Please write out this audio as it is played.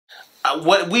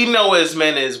what we know as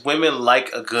men is women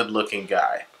like a good-looking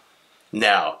guy.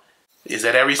 Now, is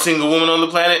that every single woman on the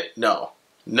planet? No.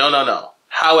 No.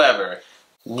 However,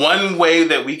 one way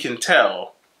that we can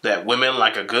tell that women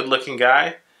like a good-looking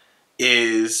guy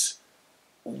is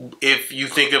if you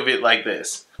think of it like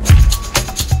this.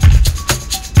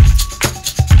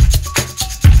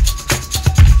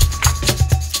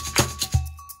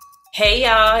 Hey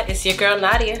y'all, it's your girl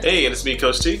Nadia. Hey, and it's me,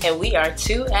 Coach T. And we are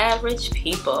two average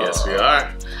people. Yes, we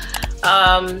are.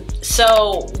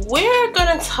 So we're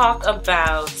gonna talk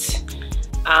about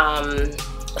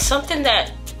something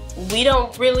that we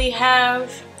don't really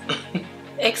have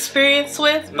experience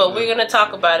with, but we're gonna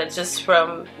talk about it just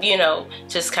from,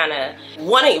 just kind of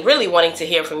really wanting to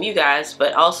hear from you guys,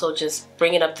 but also just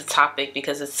bringing up the topic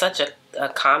because it's such a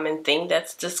common thing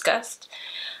that's discussed.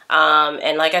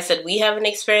 And like I said, we have an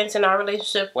experience in our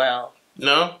relationship. Well,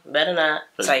 no, better not.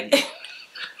 It's like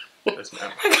I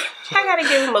gotta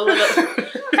give him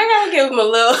a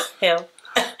little help.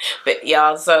 But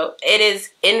y'all, so it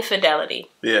is infidelity.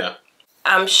 Yeah.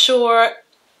 I'm sure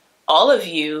all of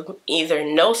you either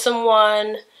know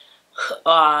someone,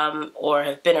 or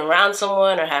have been around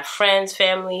someone, or have friends,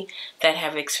 family that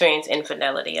have experienced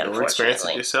infidelity. Unfortunately, or experienced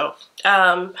it yourself.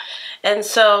 And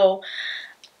so.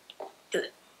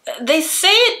 They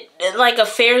say it like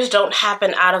affairs don't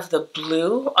happen out of the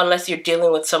blue unless you're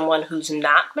dealing with someone who's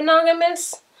not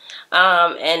monogamous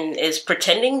and is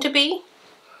pretending to be.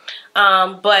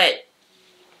 But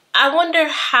I wonder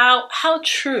how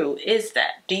true is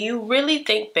that? Do you really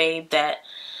think, babe, that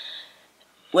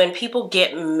when people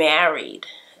get married,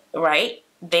 right,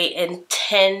 they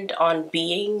intend on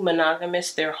being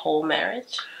monogamous their whole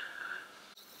marriage?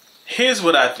 Here's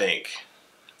what I think.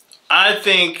 I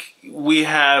think we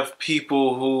have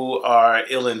people who are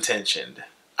ill-intentioned.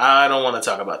 I don't want to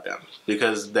talk about them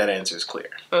because that answer is clear.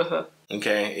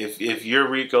 Okay? If you're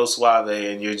Rico Suave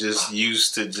and you're just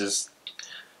used to just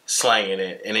slanging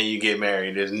it and then you get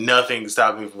married, there's nothing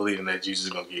stopping you from believing that you're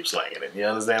just going to keep slanging it. You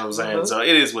understand what I'm saying? So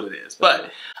it is what it is. But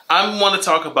I want to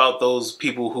talk about those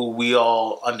people who we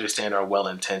all understand are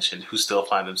well-intentioned who still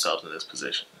find themselves in this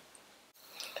position.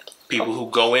 People who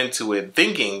go into it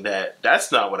thinking that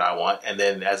that's not what I want, and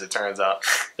then as it turns out,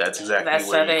 that's exactly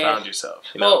where you found yourself.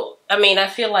 You know? Well, I mean, I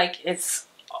feel like it's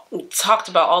talked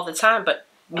about all the time, but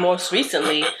most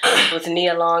recently with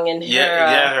Nia Long and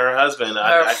her husband,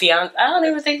 her fiance. I don't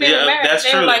even think they were married. That's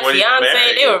they true. were like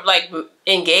fiance. They were like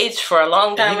engaged for a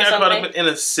long time. And he got caught up in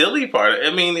a silly part.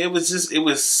 I mean, it was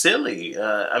silly.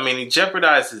 I mean, he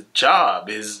jeopardized his job,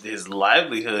 his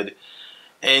livelihood.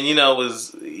 And,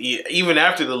 was even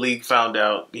after the league found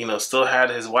out, still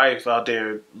had his wife out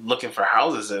there looking for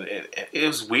houses. And it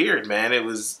was weird, man.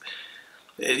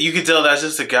 You could tell that's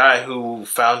just a guy who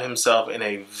found himself in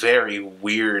a very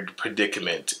weird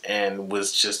predicament and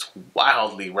was just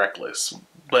wildly reckless.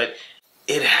 But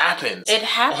it happens. It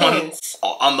happens.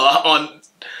 On the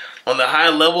high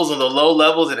levels, on the low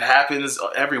levels, it happens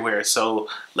everywhere. So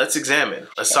let's examine.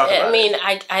 Let's talk about it. I mean,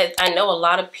 I know a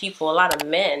lot of people, a lot of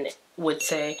men would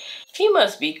say, he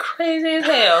must be crazy as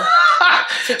hell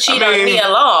to cheat on Nia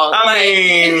Long.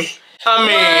 I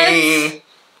mean,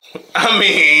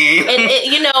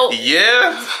 and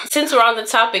yeah. Since we're on the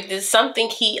topic, there's something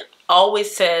he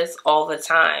always says all the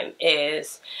time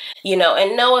is,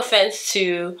 and no offense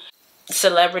to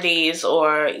celebrities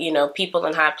or people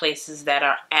in high places that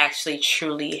are actually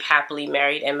truly happily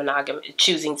married and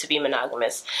choosing to be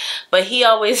monogamous, but he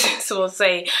always will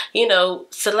say,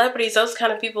 celebrities, those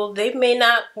kind of people, they may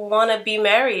not want to be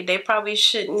married. They probably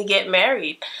shouldn't get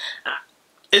married.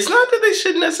 It's not that they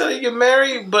shouldn't necessarily get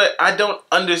married, but I don't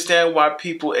understand why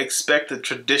people expect a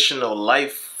traditional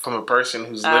life from a person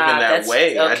who's living that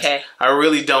way. Okay. I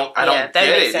really don't. I don't get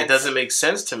it. Sense. It doesn't make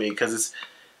sense to me because it's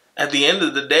at the end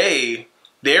of the day,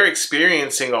 they're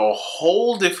experiencing a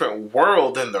whole different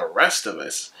world than the rest of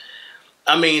us.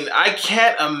 I mean, I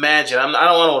can't imagine. I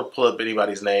don't want to pull up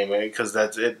anybody's name because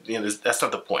that's it. That's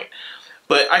not the point.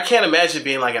 But I can't imagine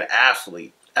being like an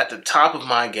athlete at the top of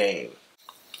my game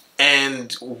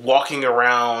and walking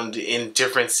around in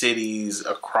different cities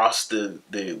across the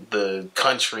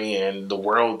country and the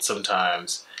world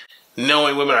sometimes,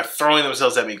 knowing women are throwing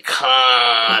themselves at me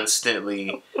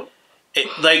constantly.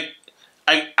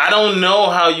 I don't know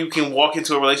how you can walk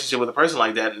into a relationship with a person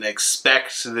like that and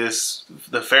expect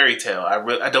the fairy tale.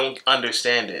 I don't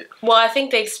understand it. Well, I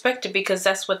think they expect it because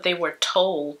that's what they were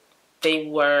told they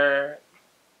were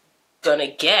gonna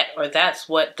get, or that's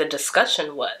what the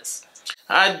discussion was.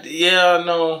 I don't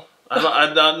know.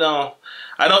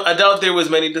 I doubt there was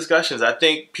many discussions. I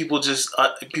think people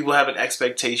people have an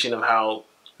expectation of how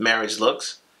marriage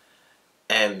looks,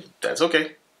 and that's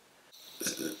okay.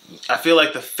 I feel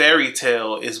like the fairy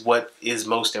tale is what is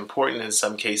most important in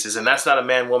some cases, and that's not a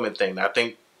man-woman thing. I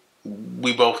think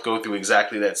we both go through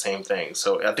exactly that same thing.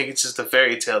 So I think it's just the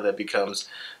fairy tale that becomes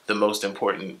the most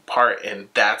important part, and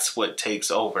that's what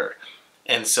takes over.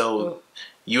 And so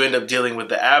you end up dealing with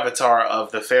the avatar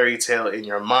of the fairy tale in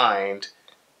your mind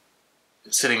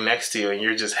sitting next to you, and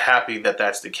you're just happy that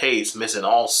that's the case, missing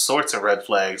all sorts of red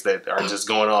flags that are just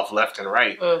going off left and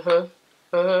right.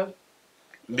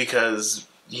 Because,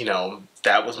 you know,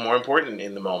 that was more important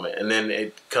in the moment. And then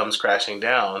it comes crashing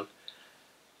down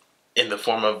in the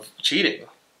form of cheating.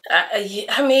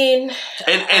 I mean...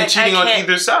 And cheating on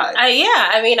either side.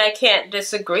 Yeah, I mean, I can't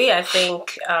disagree. I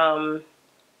think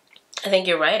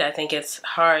you're right. I think it's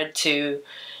hard to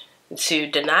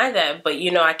deny that. But,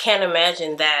 you know, I can't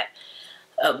imagine that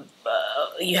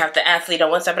you have the athlete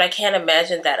on one side, but I can't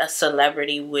imagine that a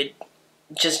celebrity would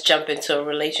just jump into a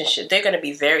relationship. They're going to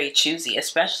be very choosy,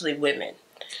 especially women.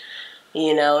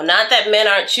 You know, not that men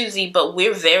aren't choosy, but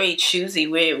we're very choosy.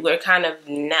 We're kind of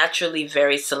naturally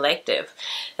very selective.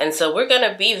 And so we're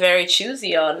going to be very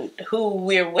choosy on who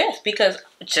we're with, because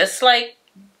just like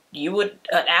an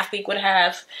athlete would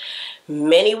have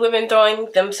many women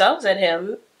throwing themselves at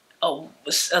him, a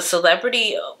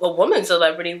celebrity, a woman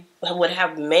celebrity would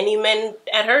have many men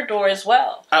at her door as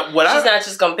well. She's not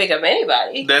just going to pick up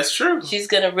anybody. That's true. She's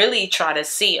going to really try to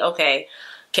see, okay,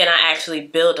 can I actually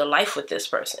build a life with this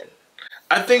person?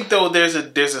 I think, though, there's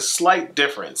a slight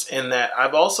difference in that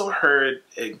I've also heard,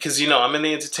 because, you know, I'm in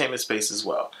the entertainment space as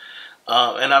well.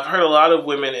 And I've heard a lot of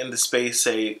women in the space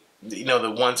say, you know,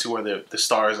 the ones who are the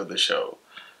stars of the show,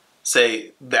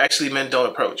 say that actually men don't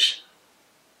approach.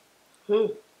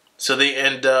 So they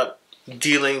end up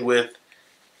dealing with,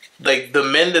 like, the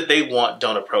men that they want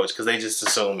don't approach because they just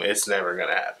assume it's never going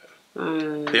to happen.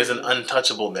 There's an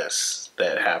untouchableness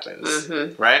that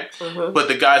happens, right? But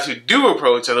the guys who do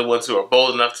approach are the ones who are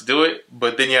bold enough to do it.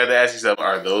 But then you have to ask yourself,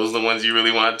 are those the ones you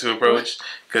really want to approach?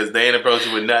 Because they ain't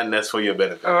approaching with nothing that's for your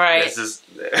benefit. Right. That's just,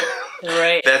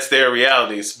 right. That's their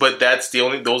realities. But those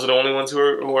are the only ones who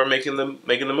are making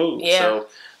the move. Yeah. So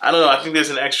I don't know. I think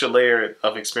there's an extra layer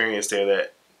of experience there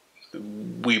that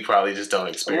we probably just don't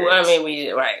experience. I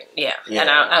mean, yeah. And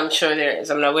I'm sure there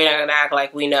is. I mean, we're not going to act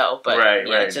like we know, but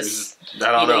right. Just, I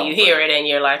don't know. You hear it and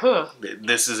you're like,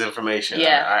 this is information.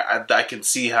 Yeah. I can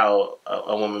see how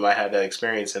a woman might have that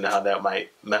experience and how that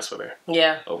might mess with her.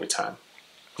 Yeah. Over time.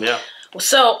 Yeah.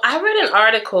 So I read an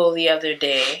article the other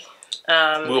day.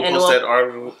 We'll post that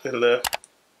article in the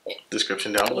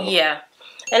description down below. Yeah.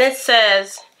 And it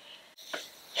says,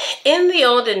 in the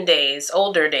olden days,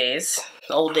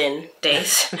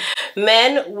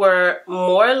 men were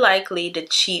more likely to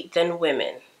cheat than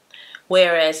women.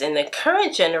 Whereas in the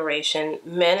current generation,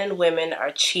 men and women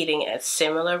are cheating at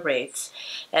similar rates,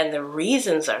 and the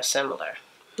reasons are similar.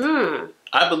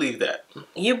 I believe that.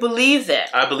 You believe that?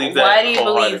 I believe that. Why do you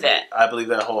believe that? I believe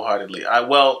that wholeheartedly. I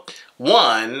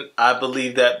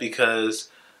believe that because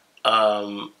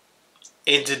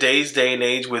in today's day and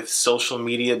age, with social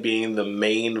media being the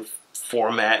main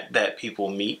format that people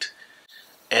meet,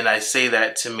 and I say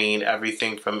that to mean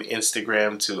everything from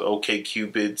Instagram to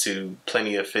OkCupid to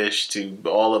Plenty of Fish to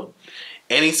all of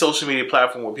any social media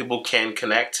platform where people can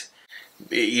connect,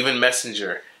 even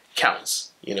Messenger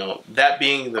counts. You know, that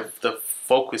being the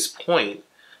focus point,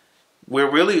 we're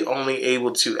really only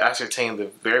able to ascertain the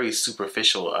very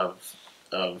superficial of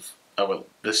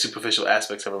the superficial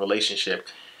aspects of a relationship.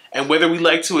 And whether we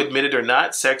like to admit it or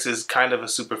not, sex is kind of a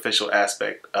superficial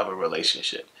aspect of a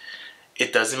relationship.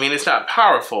 It doesn't mean it's not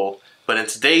powerful, but in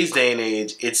today's day and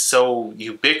age, it's so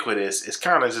ubiquitous. It's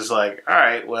kind of just like, all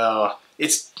right, well,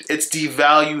 it's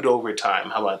devalued over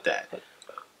time. How about that?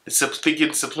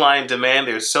 Speaking supply and demand,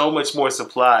 there's so much more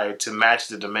supply to match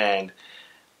the demand.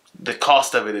 The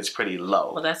cost of it is pretty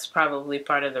low. Well, that's probably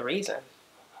part of the reason.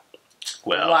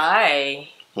 Why?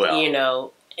 You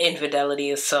know,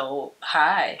 infidelity is so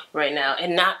high right now.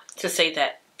 And not to say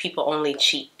that people only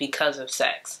cheat because of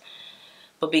sex,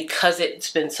 but because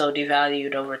it's been so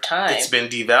devalued over time. It's been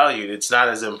devalued. It's not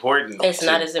as important. It's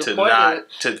not as important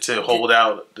to hold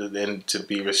out and to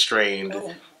be restrained.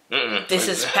 This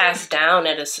is passed down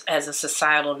as a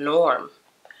societal norm,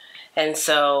 and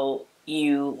so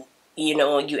you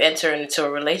enter into a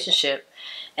relationship,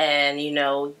 and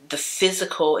the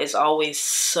physical is always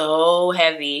so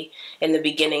heavy in the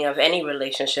beginning of any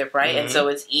relationship, right? And so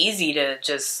it's easy to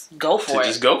just go for it.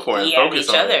 Just go for it. And focus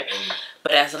on each other.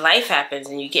 But as life happens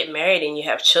and you get married and you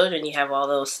have children, you have all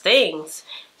those things,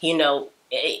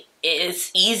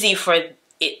 it's easy for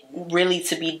it really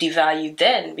to be devalued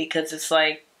then, because it's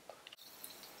like,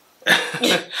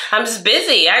 I'm just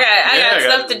busy. I got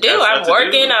stuff to do. I'm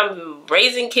working. I'm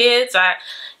raising kids.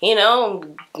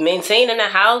 I'm maintaining a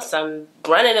house. I'm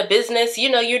running a business.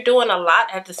 You're doing a lot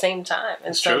at the same time.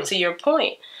 And so, true. To your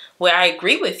point, where I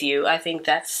agree with you, I think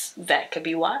that could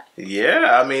be why.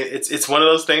 Yeah, I mean, it's one of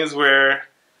those things where,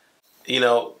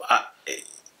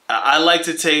 I like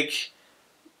to take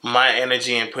my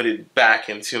energy and put it back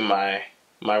into my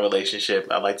relationship.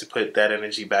 I like to put that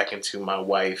energy back into my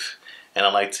wife, and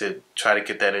I like to try to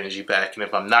get that energy back. And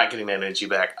if I'm not getting that energy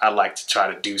back, I like to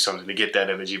try to do something to get that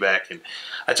energy back. And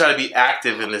I try to be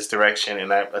active in this direction,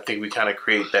 and I think we kind of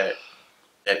create that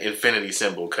infinity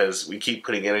symbol because we keep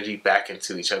putting energy back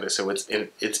into each other. So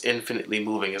it's infinitely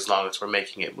moving as long as we're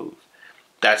making it move.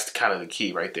 That's kind of the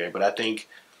key right there. But I think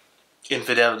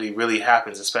infidelity really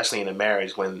happens, especially in a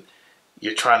marriage, when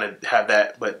you're trying to have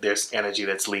that, but there's energy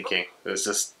that's leaking.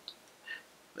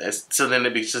 So then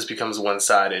it just becomes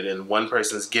one-sided, and one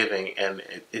person's giving, and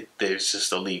there's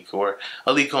just a leak, or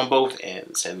a leak on both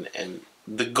ends. And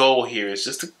the goal here is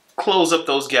just to close up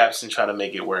those gaps and try to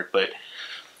make it work. But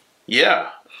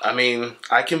yeah, I mean,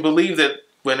 I can believe that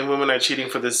men and women are cheating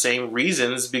for the same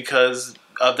reasons because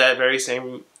of that very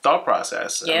same thought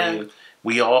process. Yeah. I mean,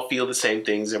 we all feel the same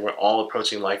things, and we're all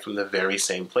approaching life from the very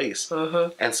same place.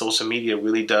 Mm-hmm. And social media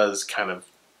really does kind of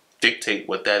dictate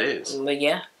what that is. But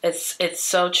yeah, it's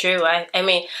so true. I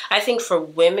mean, I think for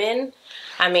women,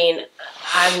 I've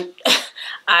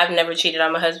never cheated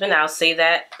on my husband. I'll say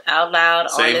that out loud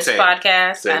on this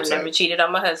podcast. I've never cheated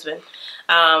on my husband.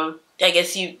 I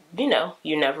guess you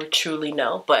never truly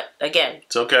know, but again,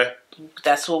 it's okay.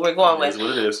 That's what we're going with. It is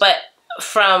what it is. But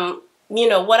from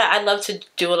what I love to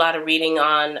do a lot of reading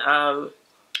on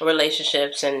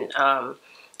relationships and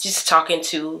just talking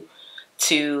to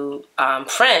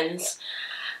friends.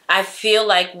 I feel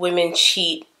like women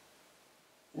cheat.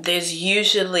 There's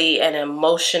usually an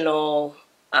emotional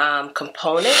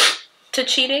component to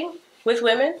cheating with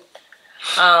women,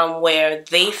 where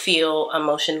they feel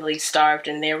emotionally starved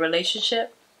in their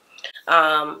relationship.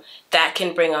 That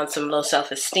can bring on some low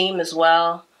self-esteem as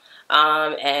well,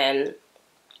 and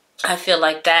I feel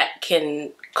like that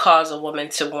can cause a woman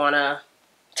to want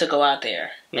to go out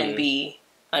there and be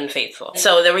unfaithful.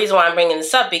 So the reason why I'm bringing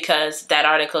this up, because that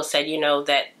article said,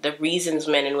 that the reasons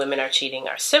men and women are cheating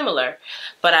are similar.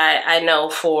 But I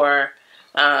know for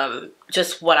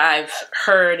just what I've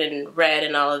heard and read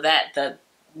and all of that, the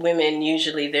women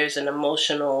usually there's an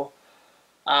emotional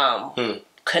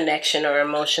connection or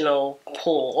emotional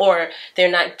pull, or they're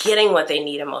not getting what they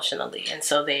need emotionally, and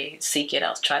so they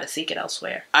try to seek it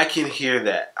elsewhere. I can hear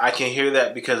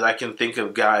that because I can think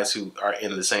of guys who are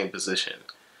in the same position,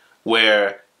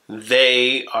 where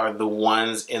they are the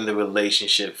ones in the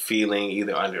relationship feeling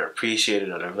either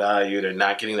underappreciated, undervalued, or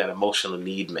not getting that emotional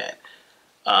need met,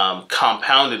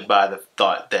 compounded by the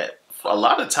thought that a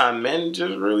lot of time men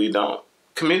just really don't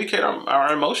communicate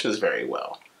our emotions very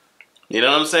well. You know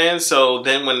what I'm saying? So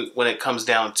then when it comes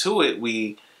down to it,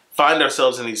 we find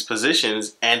ourselves in these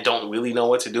positions and don't really know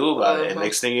what to do about it. And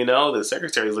next thing you know, the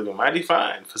secretary's looking mighty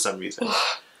fine for some reason.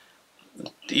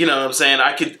 You know what I'm saying?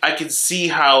 I could see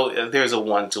how there's a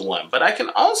one-to-one, but I can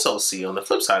also see on the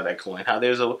flip side of that coin how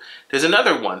there's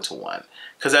another one-to-one.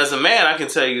 Because as a man, I can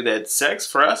tell you that sex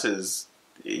for us is,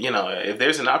 if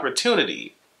there's an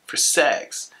opportunity for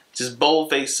sex, just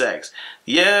bold-faced sex,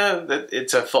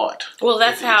 it's a thought. Well,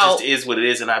 that's it just is what it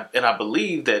is, and I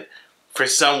believe that for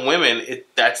some women,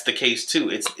 that's the case too.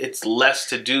 It's less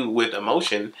to do with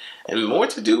emotion and more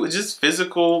to do with just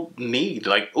physical need.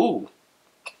 Like, ooh,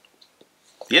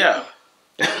 yeah,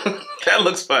 that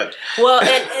looks fun. Well,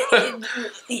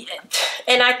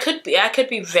 and I could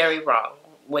be very wrong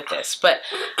with this, but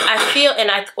I feel,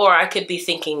 or I could be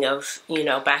thinking of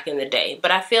back in the day,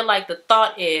 but I feel like the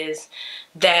thought is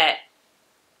that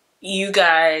you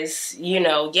guys,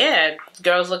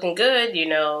 girl's looking good, you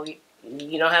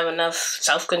don't have enough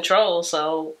self-control,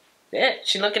 so yeah,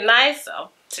 she looking nice, so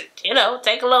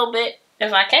take a little bit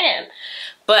if I can.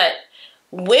 But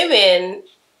women,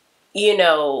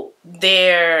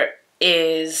 there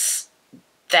is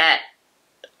that,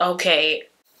 okay,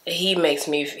 he's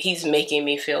making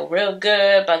me feel real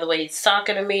good by the way he's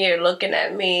talking to me or looking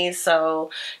at me, so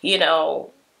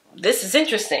this is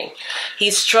interesting.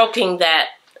 He's stroking that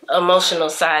emotional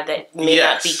side that may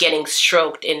not be getting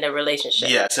stroked in the relationship.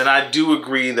 Yes, and I do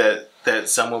agree that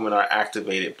some women are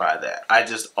activated by that. I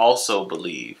just also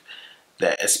believe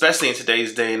that, especially in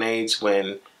today's day and age,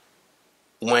 when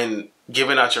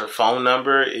giving out your phone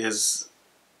number is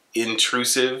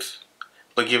intrusive,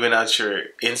 but giving out your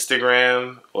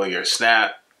Instagram or your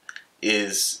Snap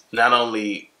is not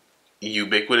only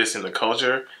ubiquitous in the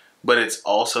culture, but it's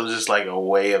also just like a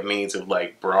way of means of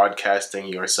like broadcasting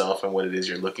yourself and what it is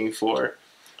you're looking for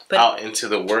out into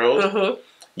the world. Mm-hmm.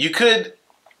 You could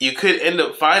end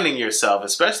up finding yourself,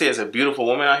 especially as a beautiful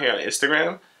woman out here on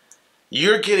Instagram,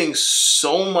 you're getting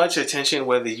so much attention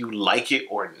whether you like it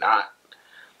or not,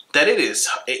 that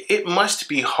it must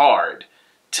be hard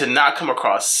to not come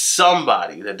across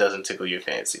somebody that doesn't tickle your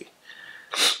fancy.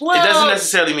 Well, it doesn't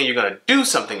necessarily mean you're going to do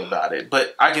something about it,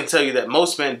 but I can tell you that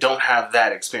most men don't have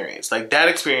that experience. Like, that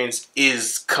experience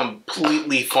is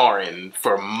completely foreign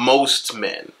for most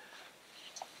men.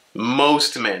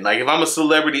 Most men. Like, if I'm a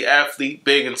celebrity athlete,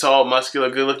 big and tall, muscular,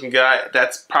 good-looking guy,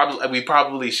 we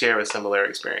probably share a similar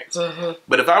experience. Mm-hmm.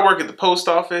 But if I work at the post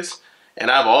office, and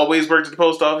I've always worked at the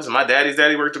post office, and my daddy's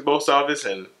daddy worked at the post office,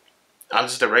 and I'm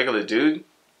just a regular dude,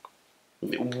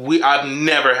 I've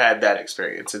never had that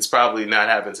experience. It's probably not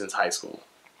happened since high school,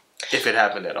 if it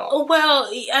happened at all. Well,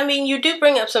 I mean, you do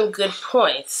bring up some good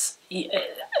points.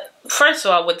 First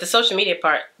of all, with the social media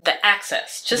part, the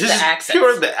access. Just the access.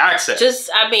 Pure the access.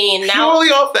 Purely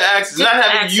off the access. Not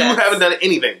having access. You haven't done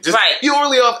anything. Just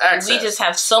purely off access. We just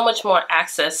have so much more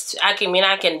access. I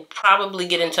can probably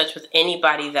get in touch with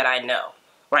anybody that I know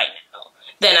right now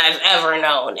than I've ever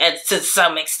known, to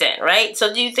some extent, right?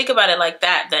 So do you think about it like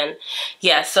that, then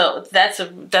yeah, so that's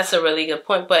a really good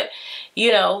point. But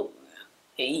you know,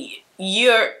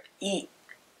 you're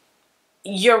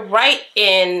right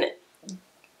in,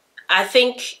 I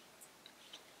think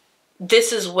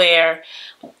this is where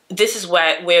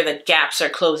the gaps are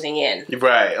closing in.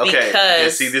 Right, okay.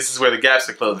 Because, see, this is where the gaps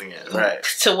are closing in, right.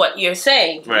 To what you're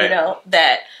saying, right. You know,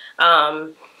 that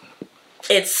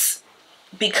it's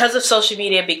because of social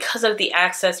media, because of the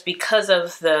access, because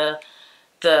of the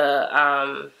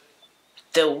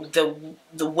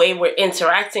way we're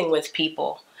interacting with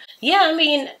people. Yeah, I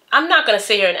mean, I'm not going to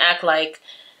sit here and act like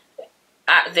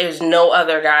there's no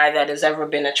other guy that has ever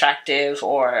been attractive,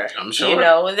 or I'm sure. You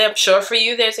know, I'm sure for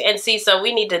you there's, and see, so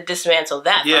we need to dismantle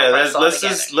that. Yeah, let's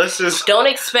just don't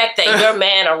expect that your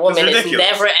man or woman is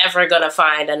never ever gonna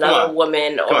find another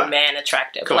woman or man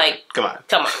attractive. Come on.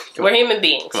 We're human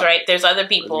beings, right? There's other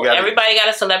people. Everybody got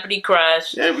a celebrity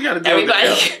crush. Yeah, we got to deal with the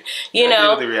reality. You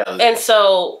know, and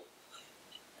so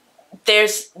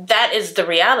that is the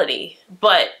reality.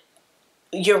 But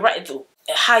you're right.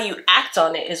 How you act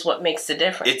on it is what makes the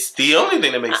difference. It's the only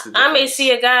thing that makes the difference. I may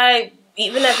see a guy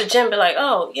even at the gym be like,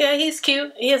 "Oh, yeah, he's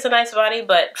cute. He has a nice body,"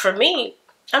 but for me,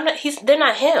 they're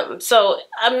not him. So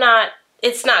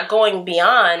it's not going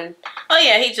beyond, "Oh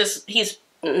yeah, he's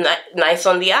nice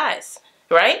on the eyes."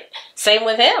 Right? Same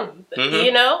with him. Mm-hmm.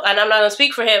 You know, and I'm not going to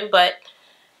speak for him, but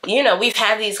you know, we've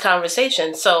had these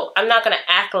conversations. So I'm not going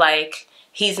to act like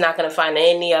he's not going to find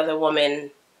any other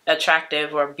woman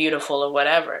attractive or beautiful or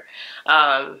whatever,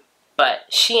 but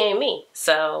she ain't me.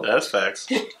 So that's facts.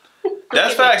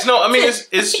 That's facts. No, I mean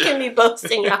it's you can be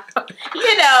boasting, y'all.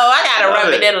 You know, I gotta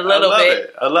rub it in a little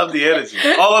bit. I love the energy.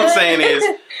 All I'm saying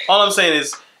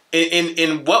is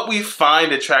in what we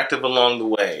find attractive along the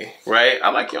way, right?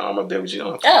 I like your arm up there, but you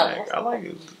don't. I like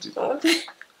it.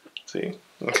 See.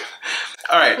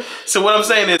 All right. So what I'm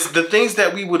saying is the things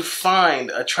that we would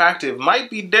find attractive might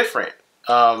be different.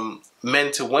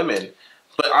 Men to women,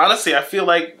 but honestly I feel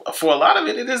like for a lot of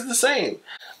it is the same.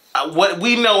 What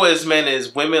we know as men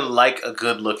is women like a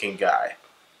good looking guy.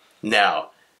 Now,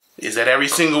 is that every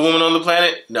single woman on the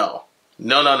planet? No.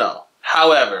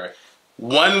 However,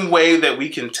 one way that we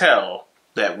can tell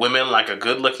that women like a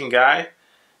good looking guy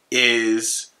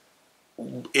is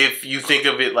if you think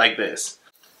of it like this: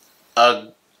 a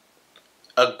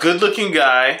good looking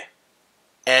guy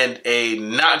and a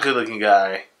not good looking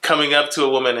guy coming up to a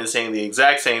woman and saying the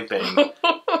exact same thing.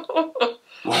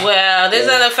 Well, there's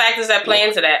other factors that play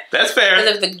into that. That's fair.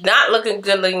 Because if the not looking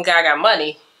good looking guy got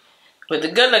money, but the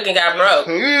good looking guy broke,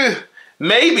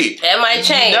 maybe that might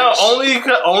change. No,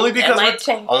 only because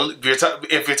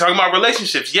if you're talking about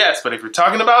relationships, yes, but if you're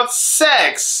talking about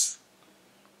sex,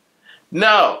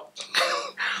 no.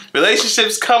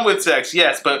 Relationships come with sex,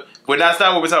 yes, but that's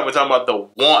not what we're talking. We're talking about the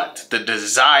want, the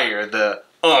desire, the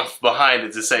oomph behind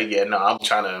it to say, yeah, no, I'm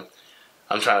trying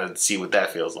to see what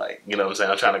that feels like. You know what I'm saying?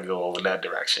 I'm trying to go over in that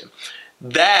direction.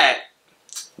 That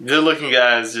good looking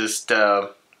guy is just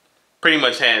pretty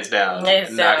much hands down,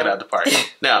 knock it out the park.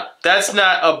 Now, that's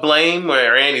not a blame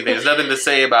or anything. There's nothing to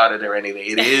say about it or anything.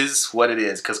 It is what it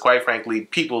is. Because quite frankly,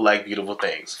 people like beautiful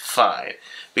things. Fine.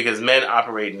 Because men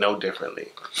operate no differently.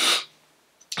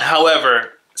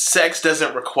 However, sex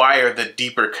doesn't require the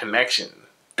deeper connection.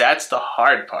 That's the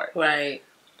hard part. Right.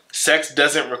 Sex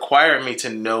doesn't require me to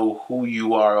know who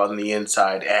you are on the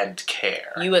inside and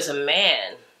care. You as a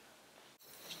man.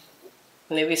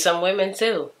 Maybe some women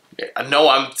too.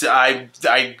 No,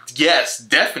 yes,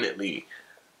 definitely.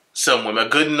 Some women, a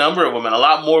good number of women, a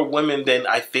lot more women than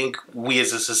I think we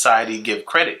as a society give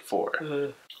credit for.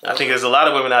 Mm-hmm. I think there's a lot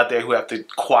of women out there who have to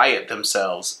quiet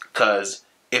themselves because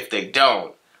if they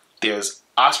don't, there's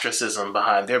ostracism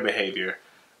behind their behavior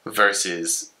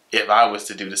versus if I was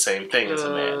to do the same thing as a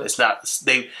man. It's not,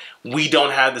 we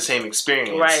don't have the same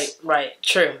experience. Right,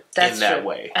 true. That's in that true.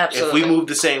 way. Absolutely. If we move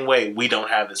the same way, we don't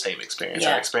have the same experience.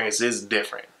 Our experience is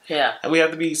different. Yeah. And we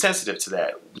have to be sensitive to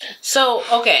that. So,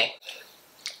 okay.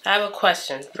 I have a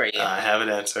question for you. I have an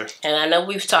answer. And I know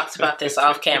we've talked about this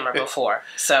off camera before,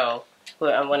 so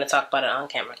I'm going to talk about it on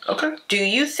camera. Okay. Do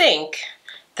you think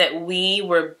that we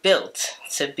were built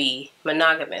to be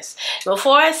monogamous?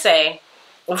 Before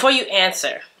you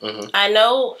answer,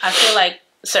 I feel like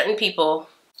certain people,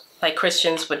 like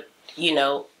Christians, would,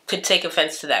 could take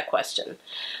offense to that question.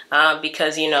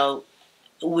 Because,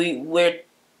 we're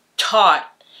taught,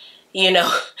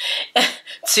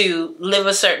 to live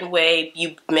a certain way,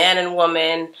 you man and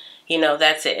woman,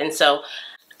 that's it. And so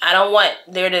I don't want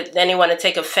anyone to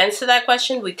take offense to that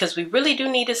question because we really do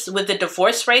need to, with the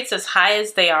divorce rates as high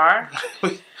as they are,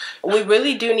 we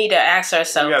really do need to ask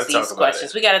ourselves these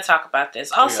questions. We got to talk about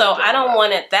this. Also, I don't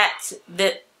want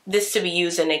this to be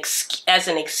used as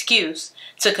an excuse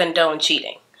to condone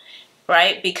cheating,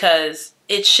 right? Because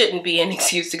it shouldn't be an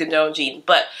excuse to condone cheating.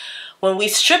 But when we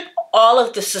strip all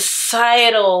of the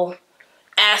societal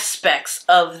aspects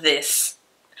of this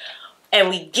and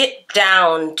we get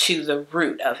down to the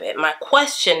root of it, my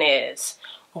question is,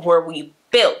 were we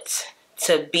built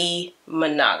to be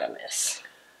monogamous?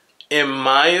 In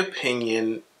my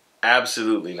opinion,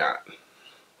 absolutely not.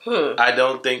 I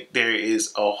don't think there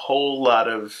is a whole lot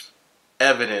of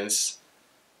evidence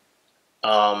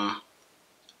about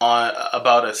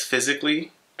us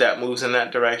physically that moves in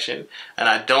that direction. And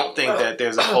I don't think that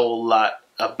there's a whole lot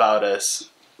about us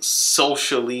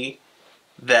socially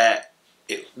that,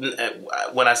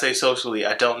 when I say socially,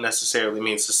 I don't necessarily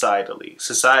mean societally.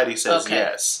 Society says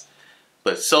yes,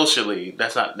 but socially,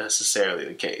 that's not necessarily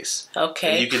the case.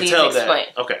 Okay, and you can please tell explain.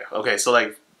 that. Okay. So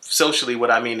like socially, what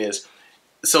I mean is,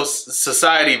 so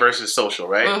society versus social,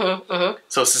 right?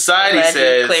 So society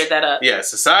says, cleared that up. Yeah,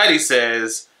 society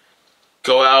says,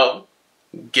 go out,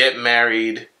 get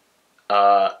married,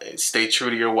 stay true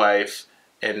to your wife,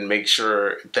 and make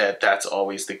sure that that's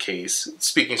always the case.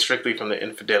 Speaking strictly from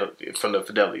the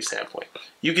fidelity standpoint,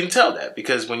 you can tell that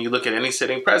because when you look at any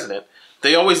sitting president,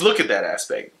 they always look at that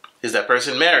aspect. Is that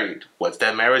person married? What's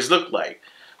that marriage look like?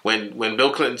 When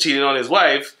Bill Clinton cheated on his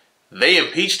wife, they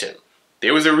impeached him.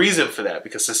 There was a reason for that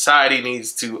because society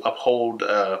needs to uphold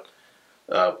a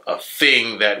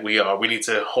thing that we are. We need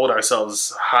to hold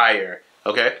ourselves higher.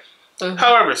 Okay.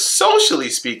 However, socially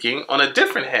speaking, on a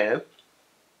different hand,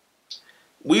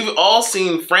 we've all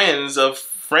seen friends of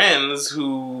friends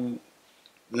who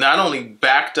not only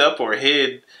backed up or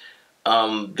hid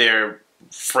their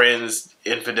friends'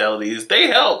 infidelities, they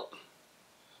helped.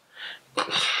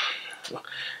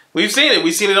 We've seen it.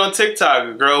 We've seen it on TikTok.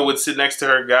 A girl would sit next to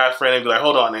her guy friend and be like,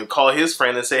 hold on, and call his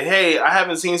friend and say, hey, I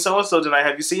haven't seen so-and-so tonight.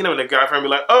 Have you seen him? And the guy friend would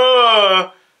be like,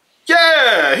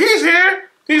 yeah, he's here.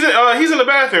 He's in the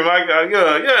bathroom. Like,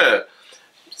 yeah.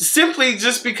 Simply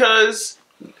just because,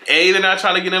 A, they're not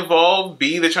trying to get involved.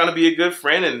 B, they're trying to be a good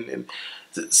friend. And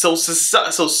so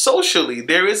socially,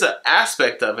 there is an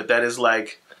aspect of it that is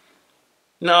like,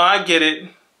 no, I get it.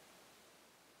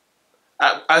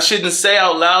 I shouldn't say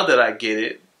out loud that I get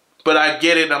it, but I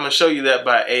get it. I'm going to show you that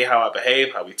by A, how I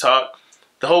behave, how we talk.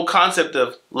 The whole concept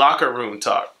of locker room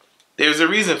talk. There's a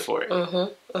reason for it.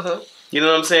 You know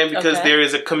what I'm saying? Because there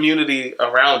is a community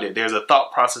around it. There's a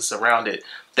thought process around it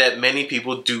that many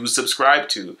people do subscribe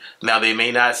to. Now, they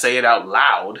may not say it out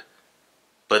loud,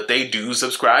 but they do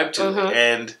subscribe to it.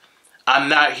 And I'm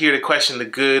not here to question the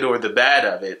good or the bad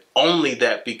of it. Only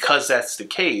that because that's the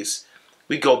case,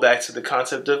 we go back to the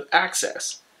concept of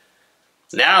access.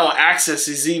 Now, access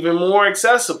is even more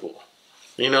accessible.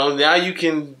 Now you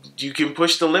can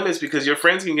push the limits because your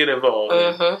friends can get involved.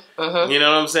 You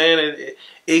know what I'm saying?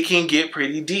 It can get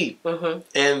pretty deep,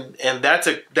 and that's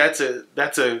a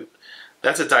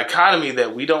dichotomy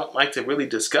that we don't like to really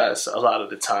discuss a lot of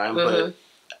the time. But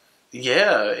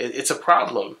yeah, it's a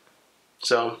problem.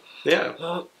 So yeah.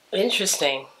 Well,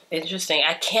 interesting.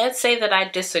 I can't say that I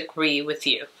disagree with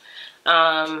you.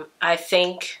 I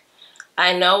think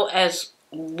I know as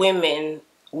women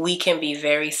we can be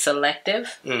very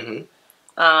selective.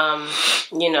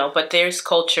 But there's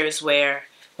cultures where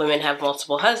women have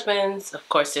multiple husbands. Of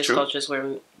course, there's cultures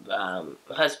where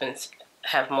husbands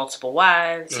have multiple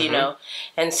wives,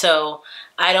 And so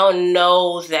I don't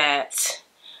know that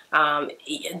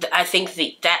I think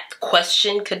that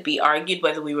question could be argued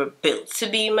whether we were built to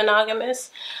be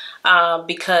monogamous,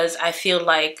 because I feel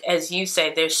like, as you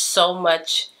say, there's so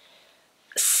much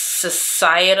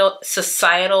societal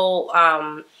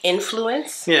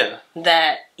influence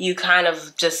that you kind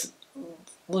of just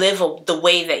live the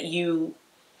way that you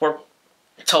were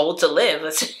told to live,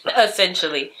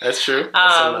 essentially. That's true.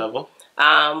 At some level.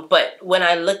 But when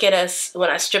I look at us, when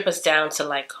I strip us down to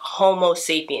like Homo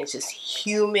sapiens, just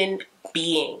human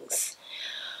beings,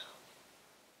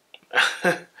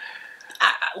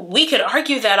 we could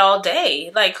argue that all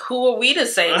day. Like, who are we to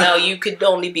say, no, you could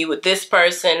only be with this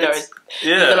person, or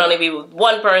you can only be with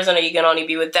one person, or you can only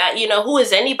be with that? You know, who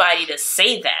is anybody to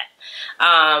say that?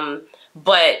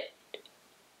 But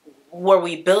were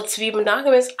we built to be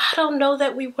monogamous? I don't know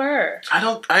that we were.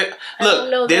 Look,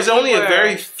 there's only a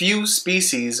very few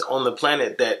species on the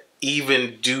planet that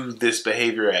even do this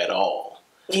behavior at all.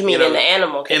 You mean in the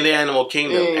animal kingdom? In the animal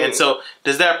kingdom. And so,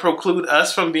 does that preclude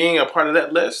us from being a part of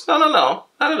that list? No. Not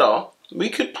at all. We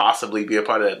could possibly be a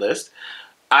part of that list.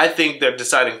 I think the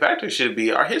deciding factor should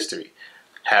be our history.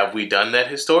 Have we done that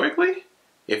historically?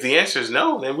 If the answer is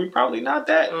no, then we're probably not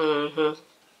that. Mm-hmm.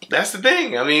 That's the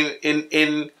thing. I mean,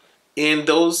 and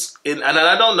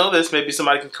I don't know this, maybe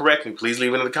somebody can correct me. Please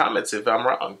leave it in the comments if I'm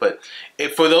wrong. But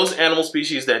for those animal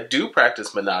species that do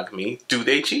practice monogamy, do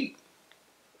they cheat?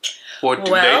 Or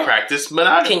do they practice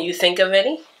monogamy? Can you think of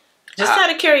any? Just out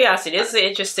of curiosity. This is an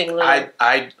interesting little...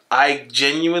 I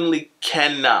genuinely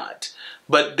cannot.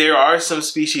 But there are some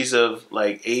species of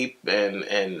like ape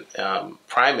and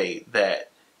primate that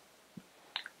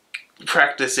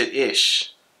practice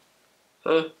it-ish.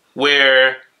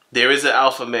 Where there is an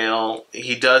alpha male,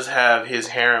 he does have his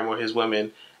harem or his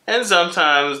women, and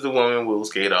sometimes the woman will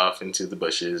skate off into the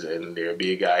bushes and there'll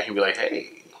be a guy, he'll be like,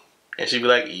 hey. And she'll be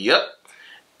like, yep.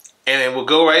 And then we'll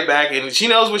go right back, and she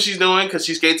knows what she's doing because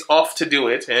she skates off to do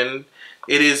it, and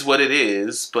it is what it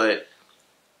is. But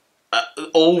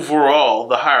overall,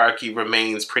 the hierarchy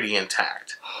remains pretty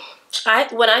intact.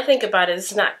 When I think about it,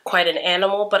 it's not quite an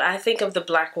animal, but I think of the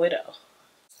Black Widow.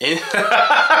 Right?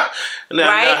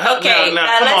 Okay.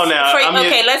 Come on now.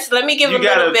 Let me give a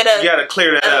little bit of... You gotta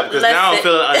clear that up, because now I'm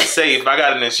feeling unsafe. I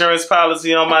got an insurance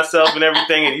policy on myself and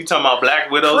everything, and you talking about Black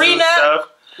Widows and stuff.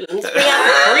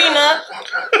 Prenup.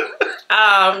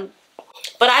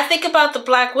 But I think about the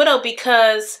Black Widow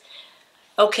because,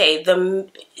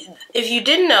 if you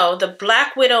didn't know, the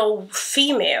Black Widow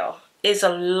female is a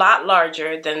lot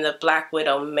larger than the Black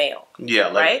Widow male.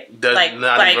 Yeah, right?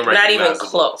 Not even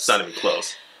close. Not even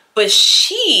close. But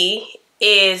she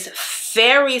is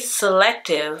very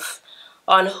selective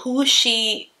on who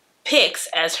she picks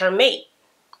as her mate.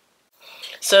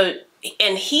 So,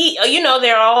 and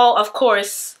they're all, of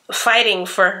course, fighting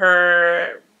for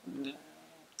her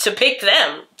to pick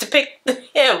him.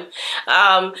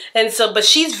 But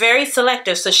she's very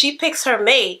selective. So she picks her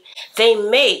mate, they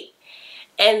mate,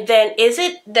 and then is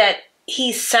it that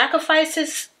he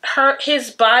sacrifices his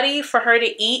body for her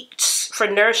to eat for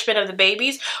nourishment of the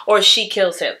babies, or she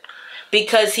kills him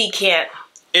because he can't?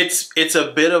 It's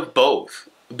a bit of both,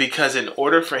 because in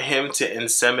order for him to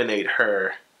inseminate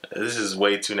her, this is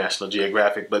way too National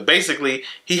Geographic, but basically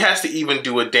he has to even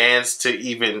do a dance to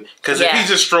even, because if he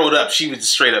just strode up, she would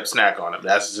straight up snack on him.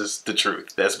 That's just the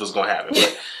truth. That's what's going to happen.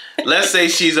 But let's say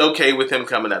she's okay with him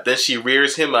coming up. Then she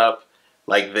rears him up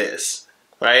like this,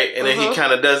 right? And then he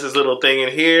kind of does his little thing in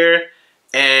here.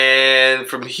 And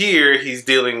from here, he's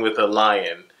dealing with a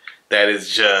lion that is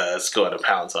just going to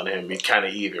pounce on him kind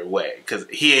of either way, because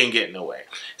he ain't getting away.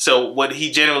 So what he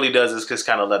generally does is just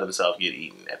kind of let himself get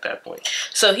eaten at that point.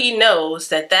 So he knows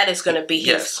that is going to be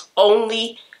his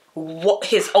only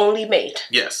mate.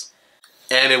 Yes.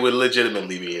 And it would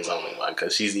legitimately be his only one,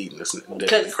 because she's eating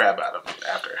the crap out of him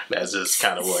after. That's just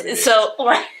kind of what it is. So,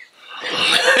 right.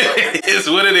 It's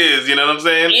what it is, you know what I'm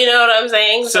saying? You know what I'm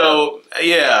saying? So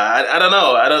yeah, I don't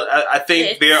know. I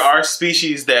think there are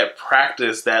species that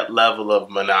practice that level of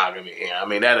monogamy. I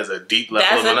mean, that is a deep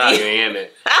level of monogamy, isn't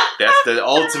it? That's the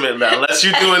ultimate level. Unless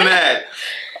you're doing that,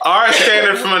 our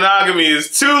standard for monogamy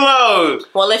is too low.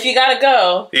 Well, if you gotta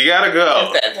go, you gotta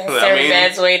go. That's every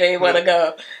man's way they want to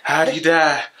go. How do you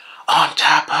die? On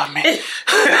top of me.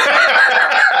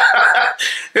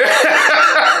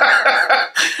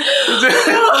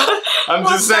 I'm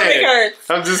just saying.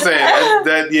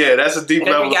 That's a deep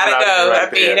level. You gotta go.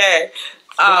 Right there.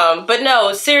 But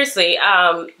no, seriously.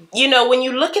 When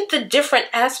you look at the different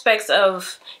aspects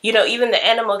of, even the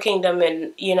animal kingdom,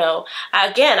 and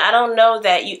again, I don't know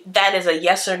that that is a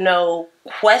yes or no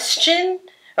question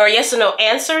or yes or no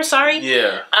answer. Sorry.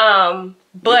 Yeah.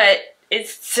 But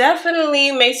it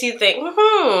definitely makes you think,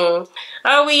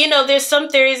 are we, there's some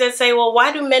theories that say, well,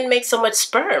 why do men make so much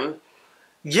sperm?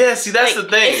 Yeah, see, that's the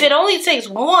thing. If it only takes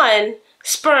one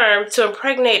sperm to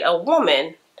impregnate a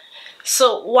woman,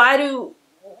 so why do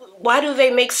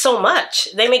they make so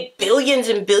much? They make billions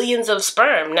and billions of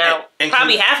sperm. Now,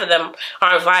 probably half of them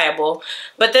aren't viable,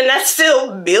 but then that's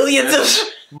still billions of...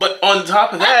 But on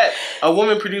top of that, a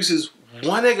woman produces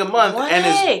one egg a month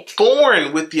is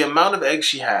born with the amount of eggs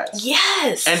she has.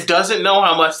 Yes. And doesn't know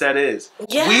how much that is.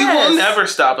 Yes. We will never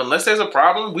stop. Unless there's a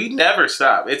problem, we never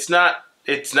stop. It's not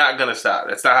going to stop.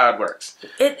 That's not how it works.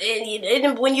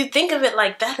 When you think of it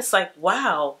like that, it's like,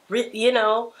 wow,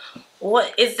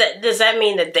 what is that? Does that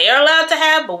mean that they're allowed to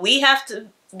have, but we have to,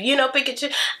 pick and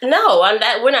choose? No,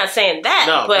 we're not saying that.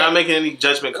 No, but not making any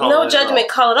judgment call. No judgment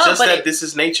call at all. Just but that this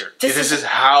is nature. This is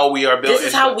how we are built. This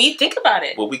is how we think about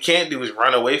it. What we can't do is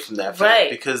run away from that fact, right?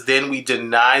 Because then we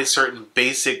deny certain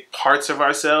basic parts of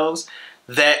ourselves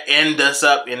that end us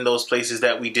up in those places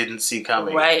that we didn't see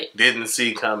coming. Right. Didn't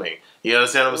see coming. You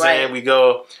understand what I'm saying? We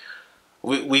go...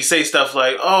 We say stuff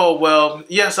like, oh, well,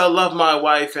 yes, I love my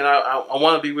wife and I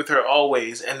want to be with her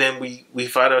always. And then we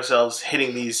find ourselves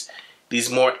hitting these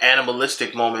more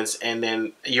animalistic moments. And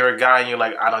then you're a guy and you're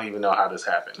like, I don't even know how this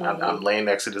happened. Mm-hmm. I'm laying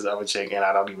next to this other chick and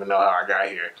I don't even know how I got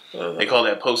here. Mm-hmm. They call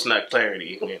that post-nut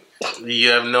clarity. You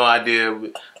have no idea.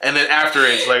 And then after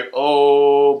it's like,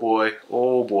 oh, boy,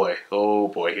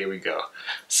 here we go.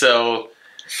 So...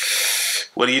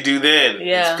 what do you do then?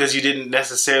 Yeah. Because you didn't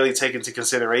necessarily take into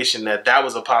consideration that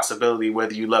was a possibility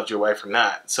whether you loved your wife or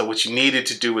not. So what you needed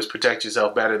to do was protect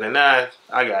yourself better than that.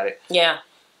 I got it. Yeah.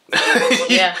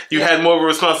 You had more of a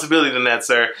responsibility than that,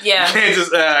 sir. Yeah. You can't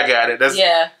just, I got it.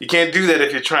 You can't do that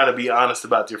if you're trying to be honest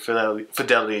about your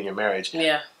fidelity in your marriage.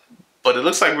 Yeah. But it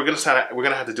looks like we're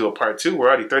gonna have to do a part 2. We're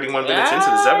already 31 minutes into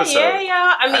this episode.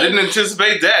 Yeah. I didn't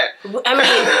anticipate that. I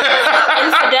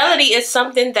mean, infidelity is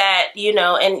something that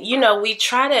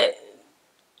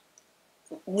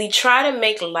we try to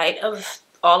make light of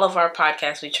all of our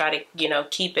podcasts. We try to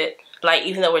keep it light,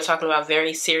 even though we're talking about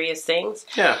very serious things.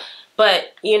 Yeah.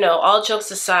 But all jokes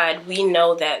aside, we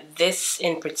know that this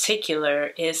in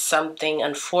particular is something,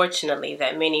 unfortunately,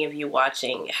 that many of you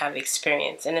watching have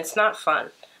experienced, and it's not fun.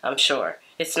 I'm sure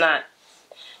it's not,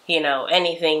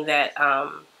 anything that,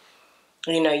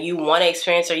 you want to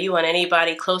experience or you want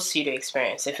anybody close to you to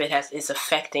experience if it's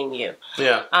affecting you.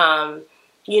 Yeah.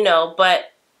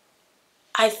 But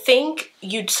I think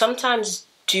you sometimes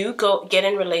do get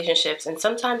in relationships and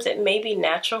sometimes it may be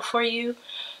natural for you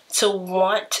to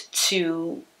want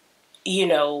to,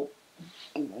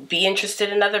 be interested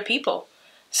in other people.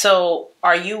 So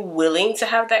are you willing to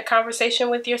have that conversation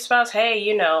with your spouse? Hey,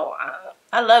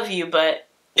 I love you, but...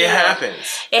 It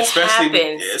happens. It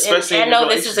happens. Especially I know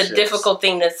this is a difficult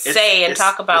thing to say and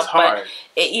talk about, but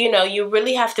you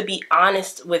really have to be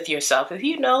honest with yourself. If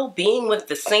being with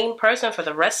the same person for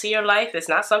the rest of your life is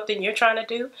not something you're trying to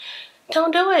do,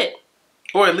 don't do it.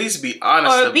 Or at least be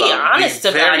honest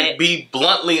about it. Be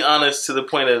bluntly honest to the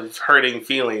point of hurting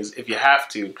feelings if you have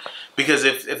to. Because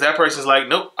if that person's like,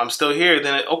 nope, I'm still here,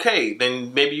 then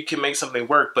then maybe you can make something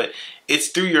work. But it's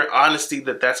through your honesty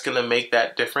that's going to make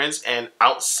that difference. And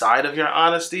outside of your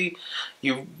honesty,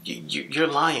 you're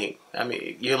lying. I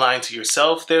mean, you're lying to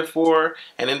yourself, therefore,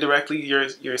 and indirectly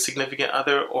your significant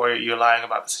other, or you're lying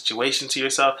about the situation to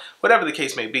yourself. Whatever the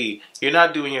case may be, you're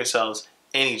not doing yourselves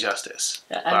any justice.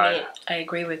 I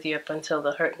agree with you up until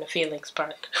the hurt and the feelings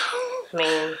part.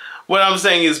 What I'm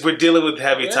saying is we're dealing with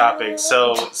heavy topics,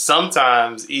 so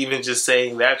sometimes even just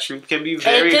saying that truth can be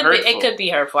very hurtful. It could be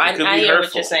hurtful. I hear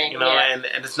what you're saying. And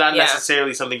it's not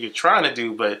necessarily something you're trying to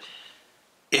do, but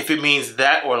if it means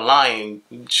that or lying,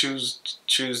 choose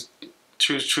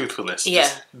truthfulness. Yeah,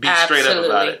 just be straight up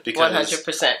about it. Because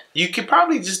 100%. You could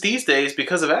probably just these days,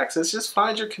 because of access, just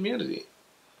find your community.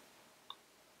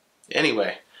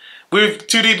 Anyway, we're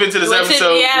too deep into this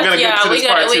episode. We're going to get to this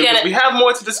part 2 because we have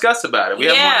more to discuss about it. We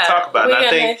have more to talk about.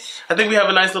 And I think we have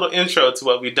a nice little intro to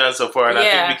what we've done so far, and I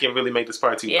think we can really make this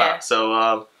part 2 pop.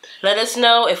 So let us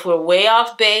know if we're way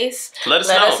off base. Let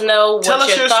us know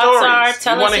what your thoughts are.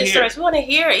 Tell us your stories. We want to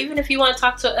hear. Even if you want to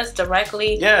talk to us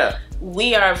directly. Yeah.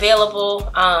 We are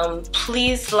available.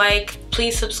 Please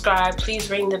please subscribe,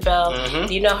 please ring the bell.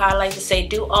 Mm-hmm. You know how I like to say,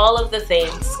 do all of the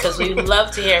things, because we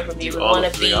love to hear from you.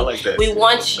 We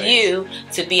want you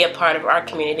to be a part of our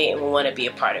community, and we want to be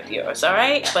a part of yours. All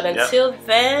right? But until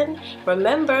then,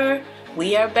 remember,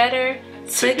 we are better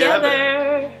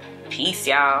together. Peace,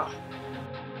 y'all.